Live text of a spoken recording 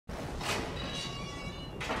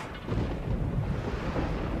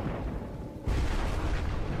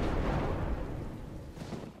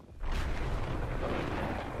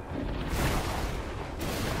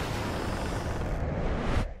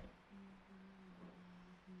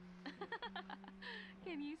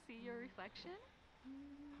Can you see your reflection?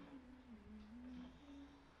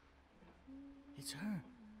 It's her,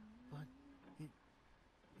 but it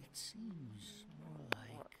it seems more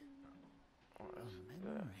What? like What a is this?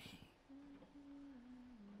 memory.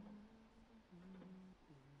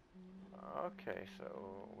 Okay,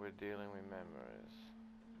 so we're dealing with memories.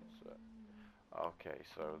 So, okay,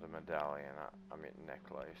 so the medallion, I mean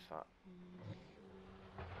necklace,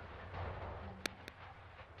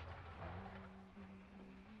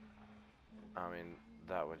 I mean,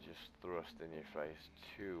 that was just thrust in your face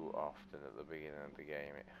too often at the beginning of the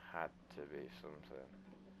game. It had to be something.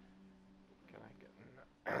 Can I get...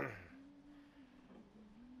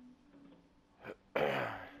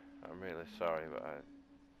 I'm really sorry, but a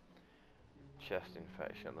chest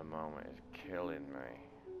infection at the moment is killing me.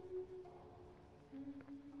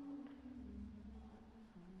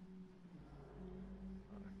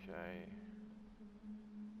 Okay.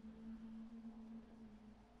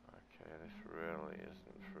 Okay, this really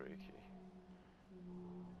isn't freaky.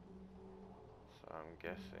 So I'm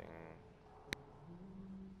guessing...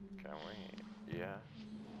 Can we? Yeah.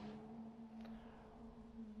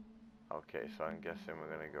 Okay, so I'm guessing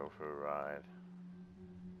we're gonna go for a ride.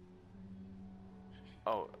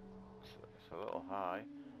 Oh, it's a little high,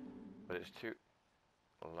 but it's too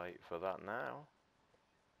late for that now.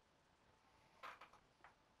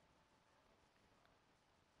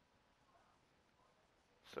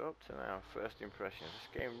 So up to now, first impressions,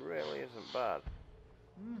 this game really isn't bad.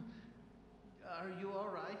 Hmm. Are you all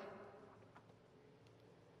right?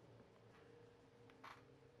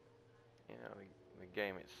 You know, the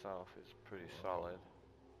game itself is pretty solid.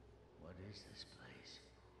 What is this place?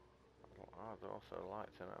 I'd also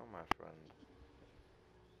like to know, my friend.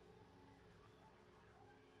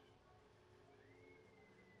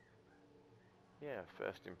 Yeah,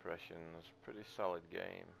 first impressions, pretty solid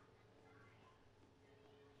game.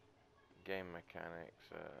 Game mechanics,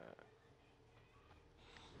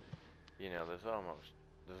 you know, there's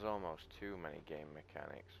almost too many game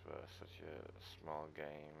mechanics for such a small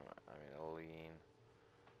game. I mean, a lean,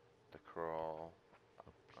 the crawl.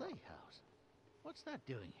 A playhouse? What's that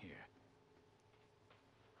doing here?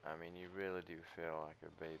 I mean, you really do feel like a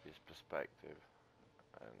baby's perspective,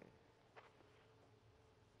 and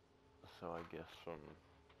so I guess from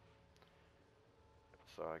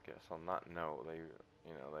so I guess on that note, they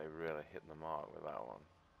really hit the mark with that one.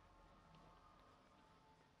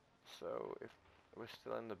 So if we're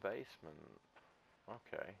still in the basement,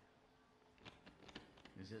 okay.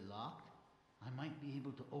 Is it locked? I might be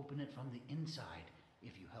able to open it from the inside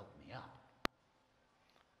if you help me up.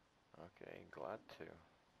 Okay, glad to.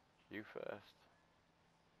 You first.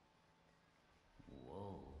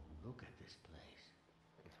 Whoa, look at this place.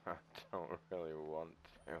 I don't really want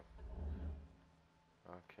to.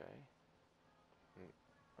 Okay.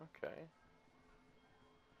 Okay.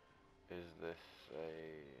 Is this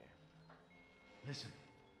a... Listen,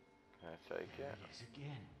 Can I take there it? it is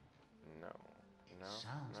again. No. It No?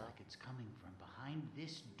 sounds No? like it's coming from behind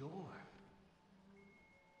this door.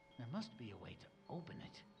 There must be a way to open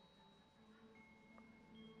it.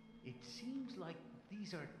 It seems like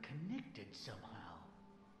these are connected somehow.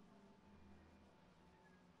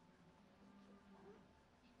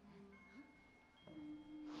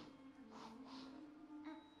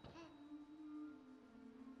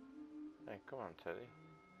 Hey, come on, Teddy.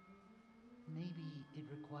 Maybe it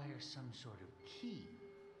requires some sort of key.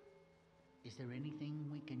 Is there anything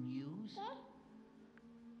we can use?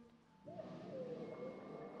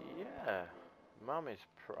 Yeah. Mommy's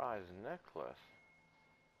prize necklace.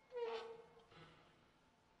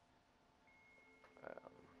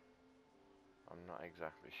 Um, I'm not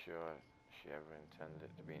exactly sure if she ever intended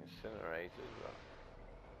it to be incinerated, but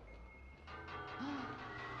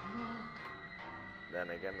Look! then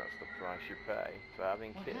again, that's the price you pay for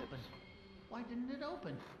having What kids. happened? Why didn't it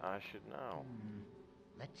open? I should know.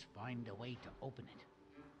 Let's find a way to open it.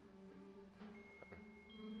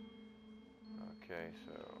 Okay,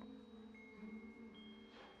 so...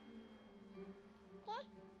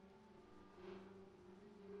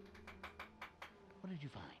 What did you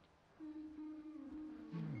find?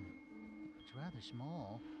 It's rather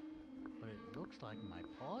small, but it looks like my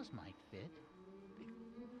paws might fit.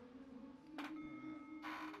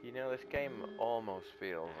 You know, this game almost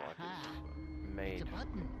feels like Aha! it's It's made... a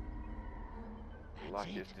button. That's like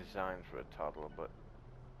it. it's designed for a toddler, but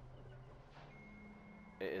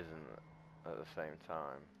it isn't at the same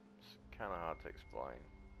time. It's kind of hard to explain.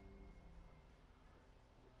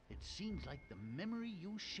 It seems like the memory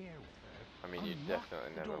you share with I her mean, you unlocked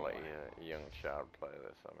definitely the never door. let your young child play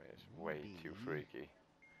this. I mean, it's way too Maybe freaky.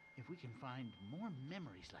 If we can find more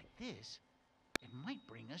memories like this, it might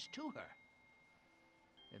bring us to her.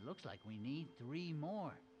 It looks like we need 3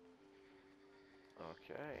 more.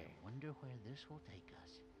 Okay. I wonder where this will take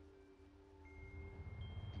us.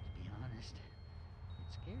 And to be honest,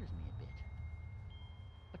 it scares me a bit.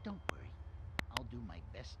 But don't worry. I'll do my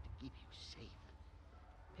best to keep you safe.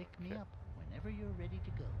 Pick me Okay. up whenever you're ready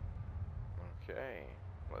to go. Okay.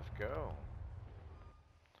 Let's go.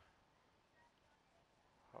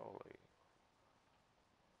 Holy.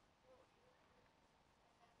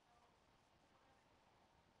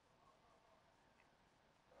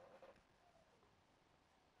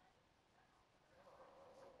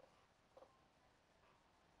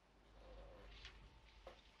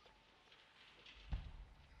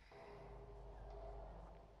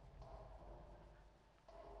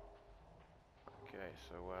 Okay,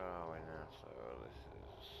 so where are we now? So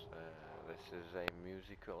this is a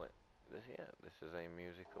musical. This is a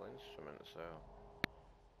musical instrument. So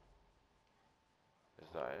is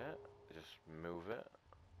that it? Just move it.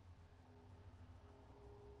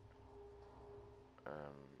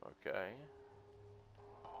 Okay.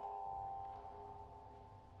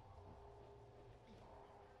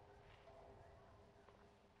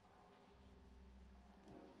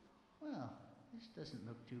 Well, this doesn't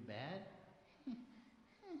look too bad.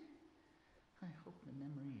 I hope the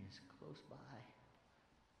memory is close by.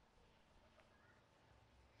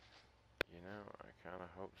 You know, I kind of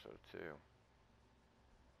hope so too.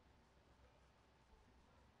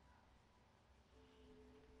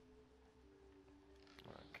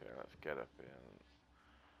 Okay, let's get up here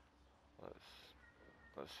and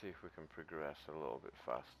let's see if we can progress a little bit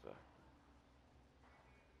faster.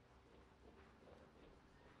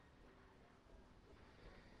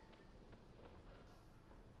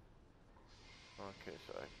 Okay,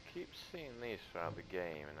 so I keep seeing these throughout the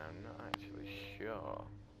game, and I'm not actually sure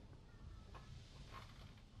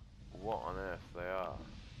what on earth they are.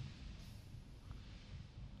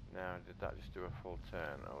 Now, did that just do a full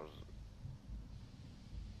turn?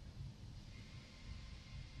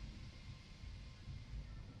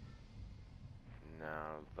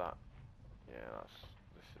 Now that... Yeah,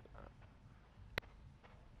 this is...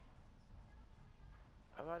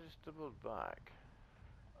 have I just doubled back?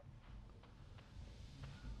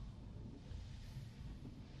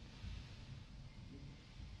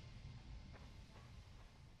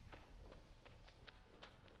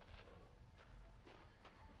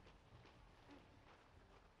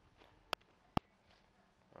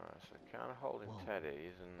 Alright, so kind of holding Whoa.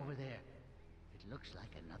 Teddy's and... Over there. It looks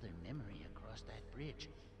like another memory across that bridge.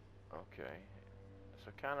 Okay. So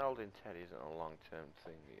kind of holding Teddy isn't a long-term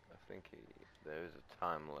thing. I think there is a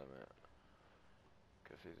time limit.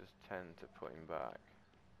 Because he just tend to put him back.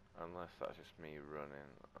 Unless that's just me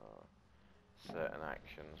running or certain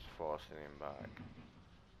actions forcing him back.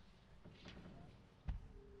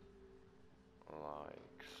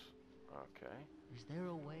 Likes. Okay. Is there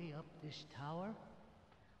a way up this tower?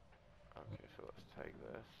 Okay, so let's take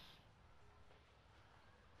this.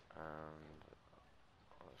 And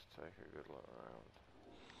let's take a good look around.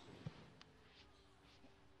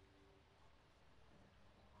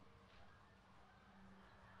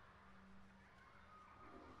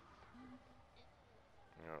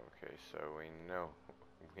 Okay, so we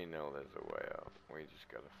know there's a way up. We just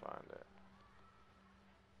gotta find it.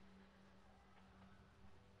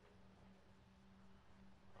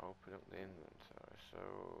 Open up the inventory. So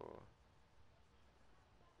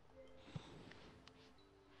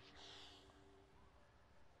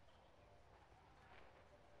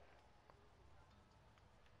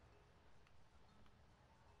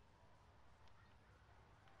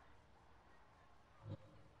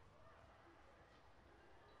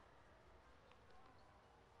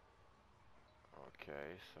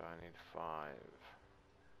okay, so I need 5.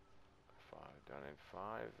 5. Do I need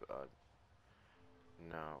 5?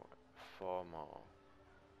 No. 4 more.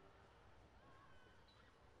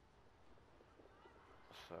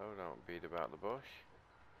 So don't beat about the bush.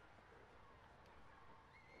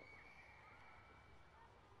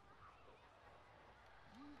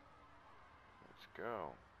 Let's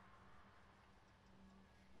go.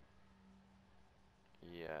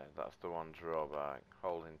 Yeah, that's the one drawback.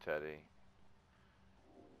 Holding Teddy.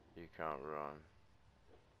 You can't run.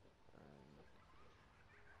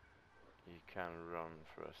 You can run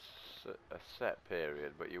for a set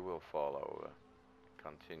period, but you will fall over.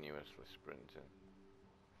 Continuously sprinting.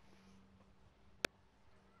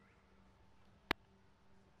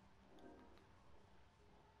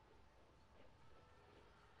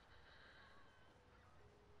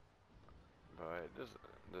 But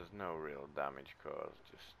there's no real damage caused,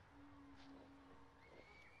 just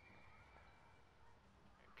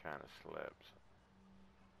kind of slipped.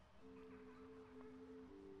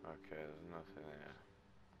 Okay, there's nothing there.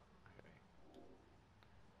 Okay.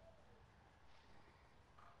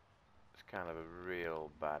 It's kind of a real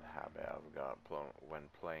bad habit I've got when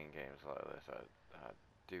playing games like this. I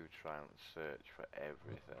do try and search for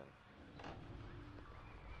everything.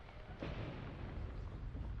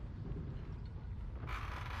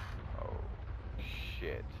 Oh,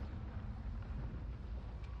 shit.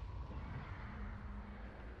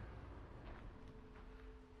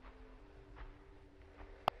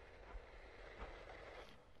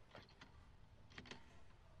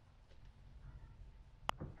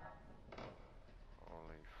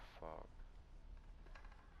 Holy fuck.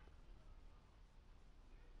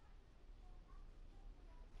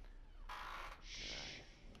 Shh.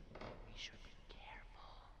 We should be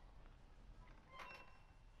careful.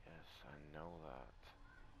 Yes, I know that.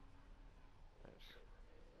 It's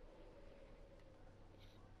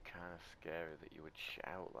kind of scary that you would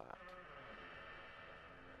shout that.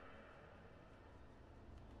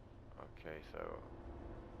 Okay, so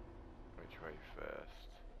which way first?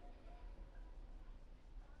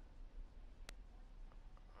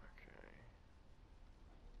 Okay.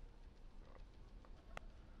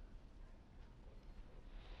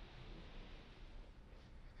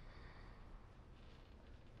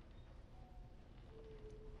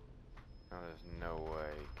 Now there's no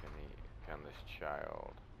way can this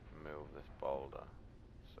child move this boulder.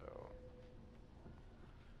 So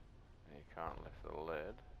and you can't lift the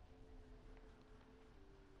lid.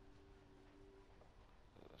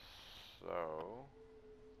 So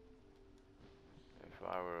if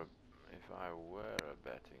I were a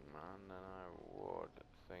betting man, then I would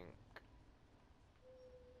think.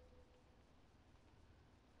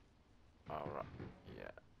 All right,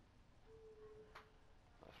 yeah,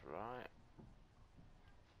 that's right.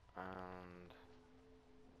 And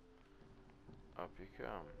up you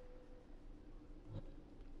come.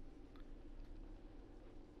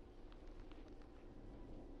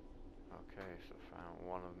 Okay, so found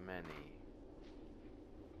one of many.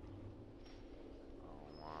 Oh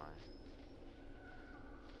my.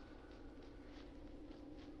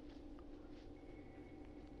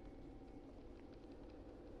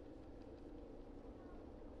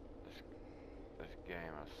 This this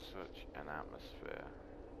game has such an atmosphere.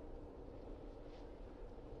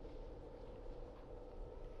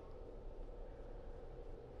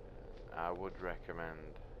 I would recommend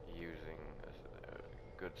using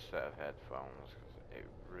a good set of headphones because it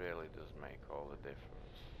really does make all the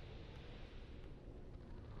difference.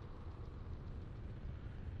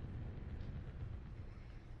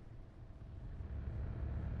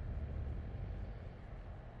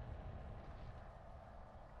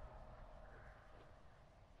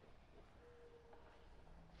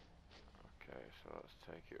 Okay, so let's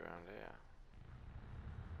take it around here.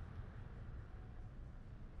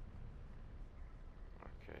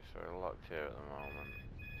 Okay, so we're locked here at the moment.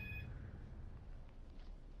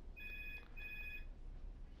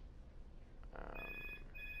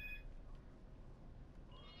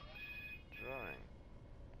 Drawing.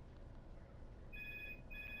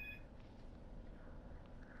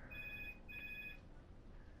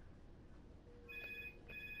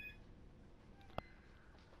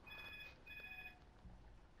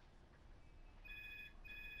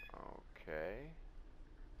 Okay.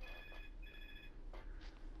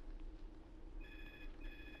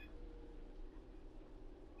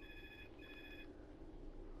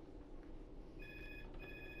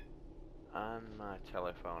 And my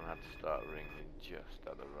telephone had to start ringing just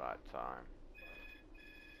at the right time.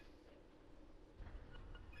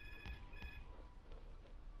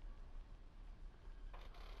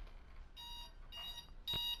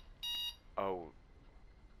 Oh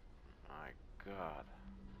my god.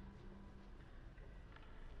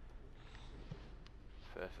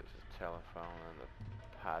 First it's a telephone and the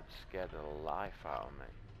pad scared the life out of me.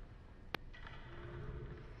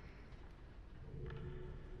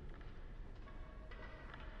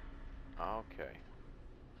 Okay.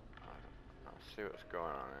 I see what's going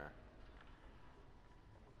on here.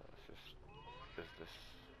 Let's just... Is this...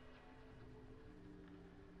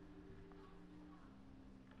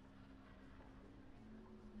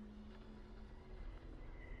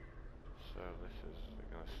 So this is...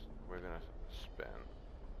 We're gonna spin.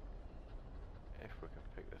 If we can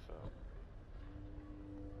pick this up.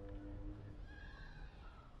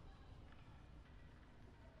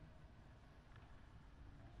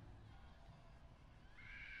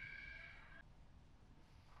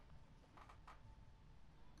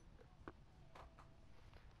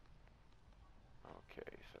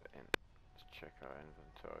 Okay, so let's check our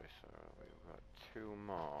inventory. So we've got two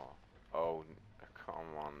more. Oh,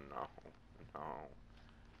 come on, no, no.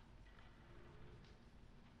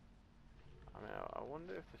 I mean, I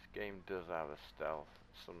wonder if this game does have a stealth,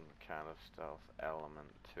 some kind of stealth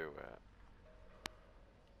element to it.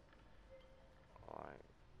 Like,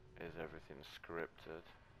 is everything scripted?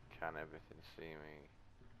 Can everything see me?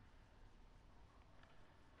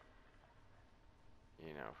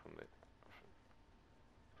 You know,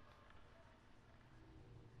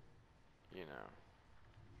 you know,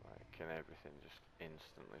 like, can everything just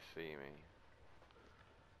instantly see me?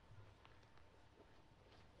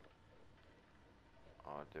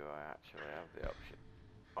 Or do I actually have the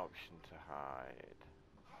option to hide?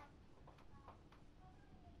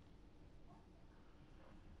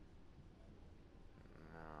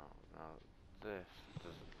 No, this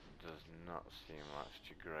does not seem like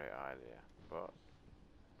such a great idea, but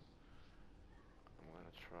I'm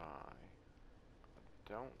gonna try.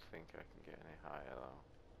 Don't think I can get any higher though.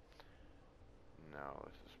 No,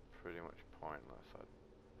 this is pretty much pointless. I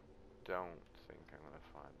don't think I'm gonna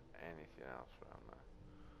find anything else around there.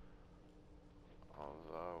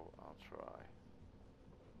 Although, I'll try.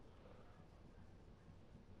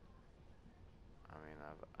 I mean,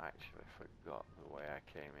 I've actually forgot the way I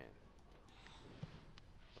came in,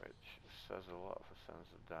 which says a lot for sense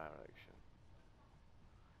of direction.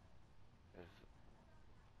 Is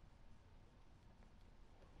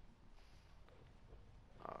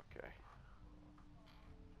okay.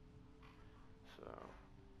 So,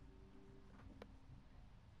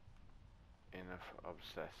 enough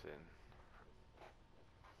obsessing.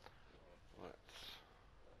 Let's.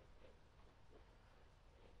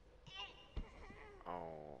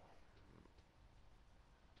 Oh,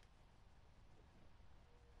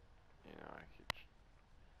 you know, I keep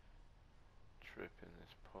tripping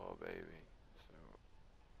this poor baby. So,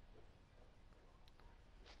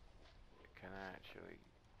 can I actually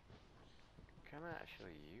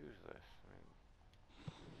use this? I mean,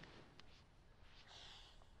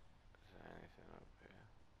 is there anything up here?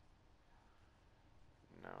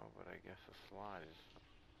 No, but I guess a slide is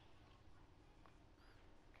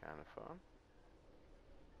kind of fun.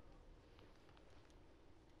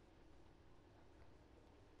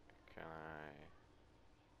 Can I?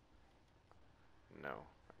 No,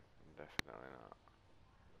 definitely not.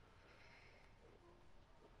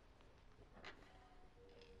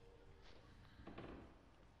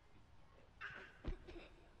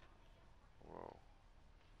 Whoa.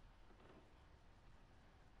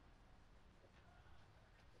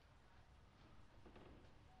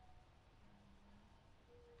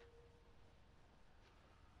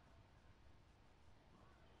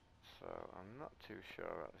 So, I'm not too sure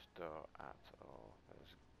about this door at all.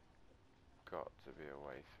 There's got to be a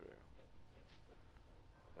way through.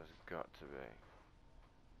 There's got to be.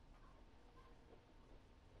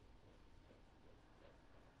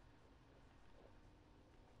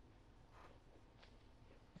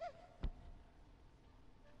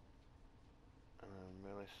 And I'm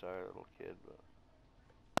really sorry, little kid, but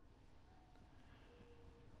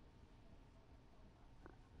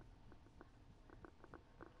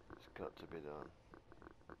it's got to be done.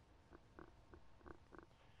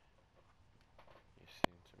 You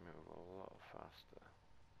seem to move a lot faster.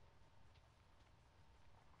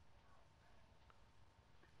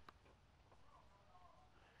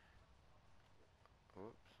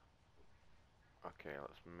 Whoops. Okay,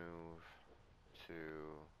 let's move to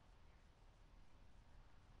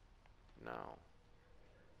now.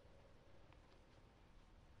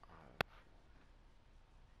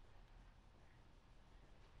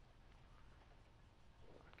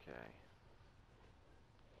 Okay.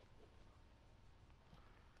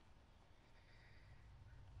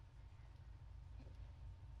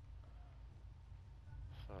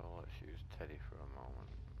 So let's use Teddy for a moment.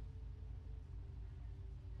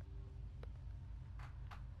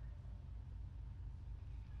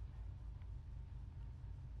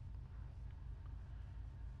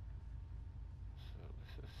 So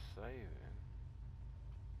this is saving.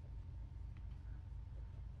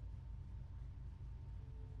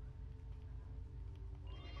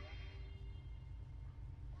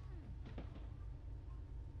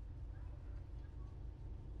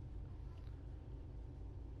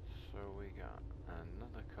 So we got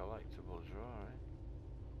another collectible drawing,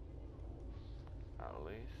 at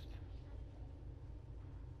least.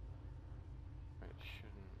 It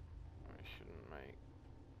shouldn't make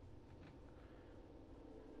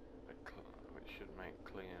which should make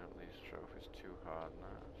cleaning up these trophies too hard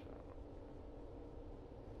now. So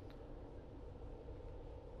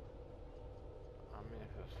I mean,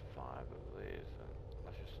 if there's 5 of these, then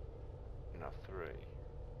let's just no 3.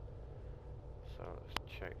 So let's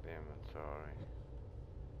check the inventory.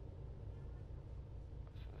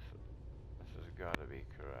 So this has got to be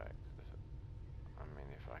correct. I mean,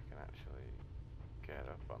 if I can actually get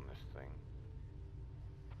up on this thing.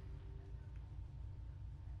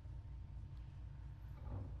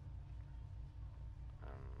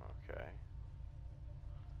 Okay.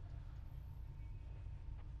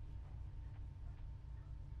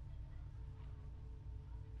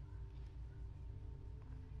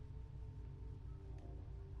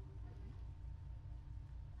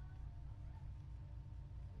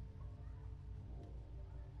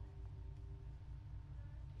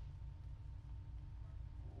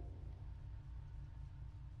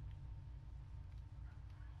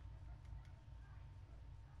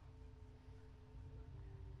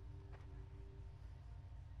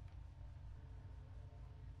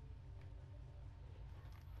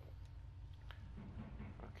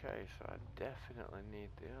 Okay, so I definitely need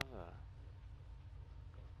the other.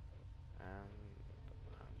 And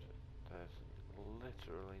there's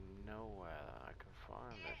literally nowhere that I can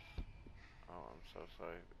find this. Oh, I'm so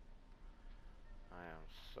sorry. I am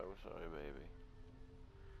so sorry, baby.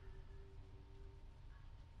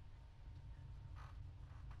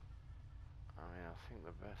 I mean, I think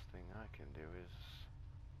the best thing I can do is...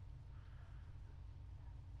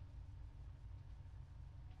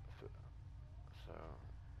 So,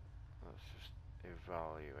 let's just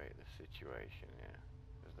evaluate the situation here.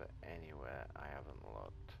 Is there anywhere I haven't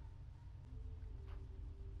looked?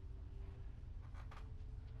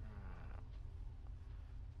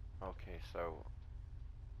 Okay, so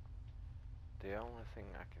the only thing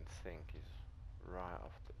I can think is right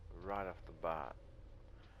off the bat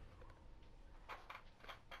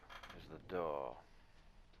is the door.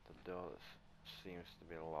 The door that seems to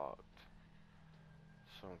be locked.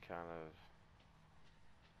 Some kind of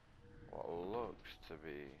what looks to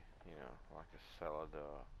be, you know, like a cellar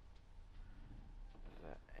door. Is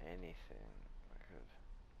there anything that could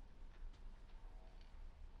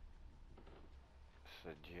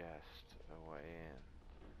suggest a way in?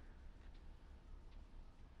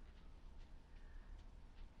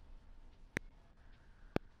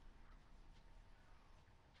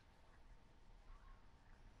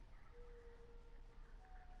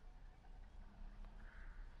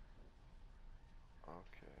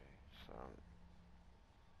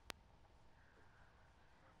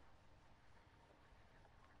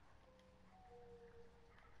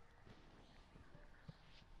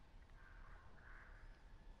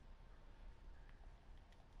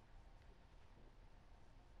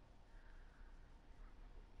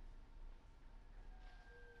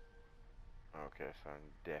 Okay, so I'm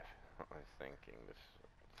definitely thinking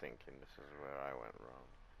this is where I went wrong.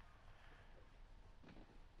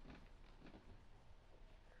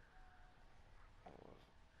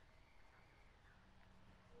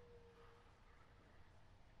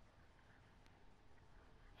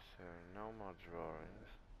 So no more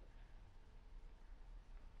drawings,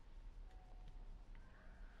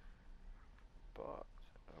 but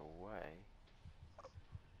a way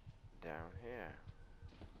down here.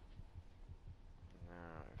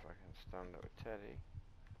 Now, if I can stand up with Teddy,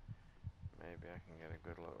 maybe I can get a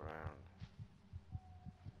good look around.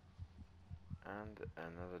 And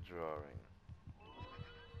another drawing.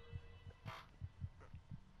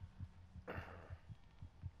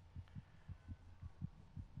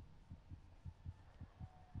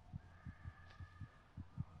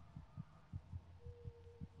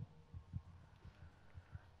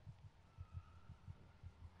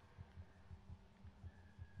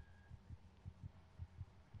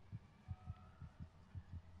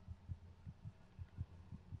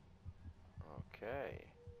 Okay.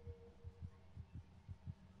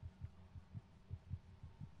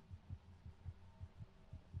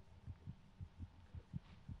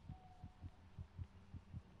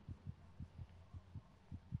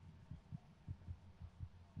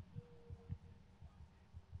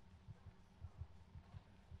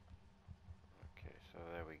 Okay, so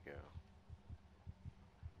there we go.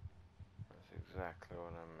 That's exactly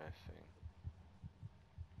what I'm missing.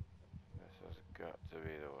 This has got to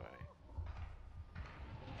be the way.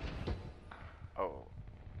 Oh.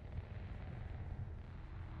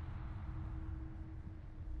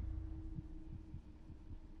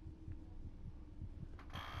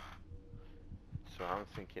 So I'm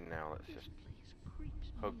thinking now, let's This just place creeps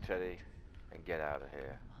hug me Teddy out. and get out of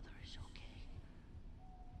here. Mother is okay.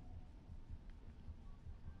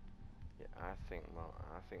 Yeah, I think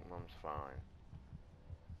Mum's fine.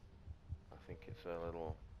 I think it's a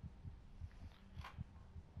little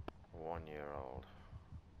 1-year-old,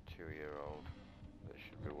 2-year-old that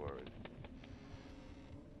should be worried.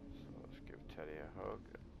 So let's give Teddy hug,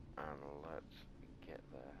 and let's get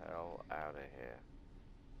the hell out of here.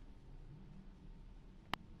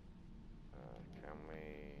 Can we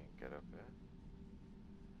get up here?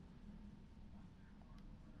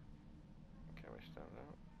 Can we stand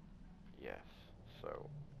up? Yes. So.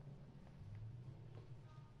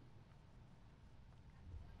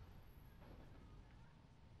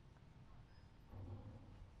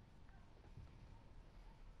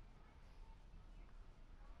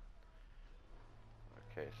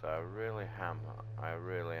 Okay, so I really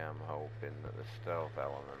am hoping that the stealth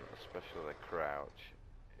element, especially the crouch,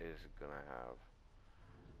 is gonna have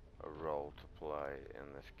a role to play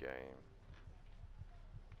in this game.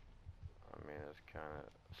 I mean, there's kind of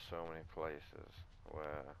so many places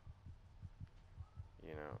where,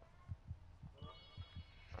 you know,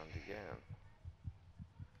 and again,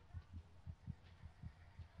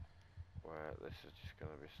 where this is just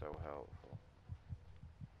gonna be so helpful.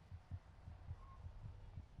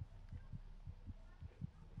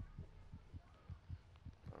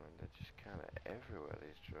 I mean, they're just kind of everywhere,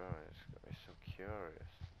 these drawings. It's got me so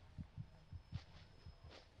curious.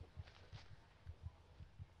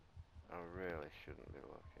 I really shouldn't be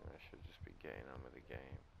looking. I should just be getting on with the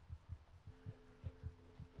game.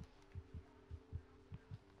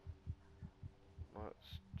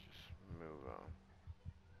 Let's just move on.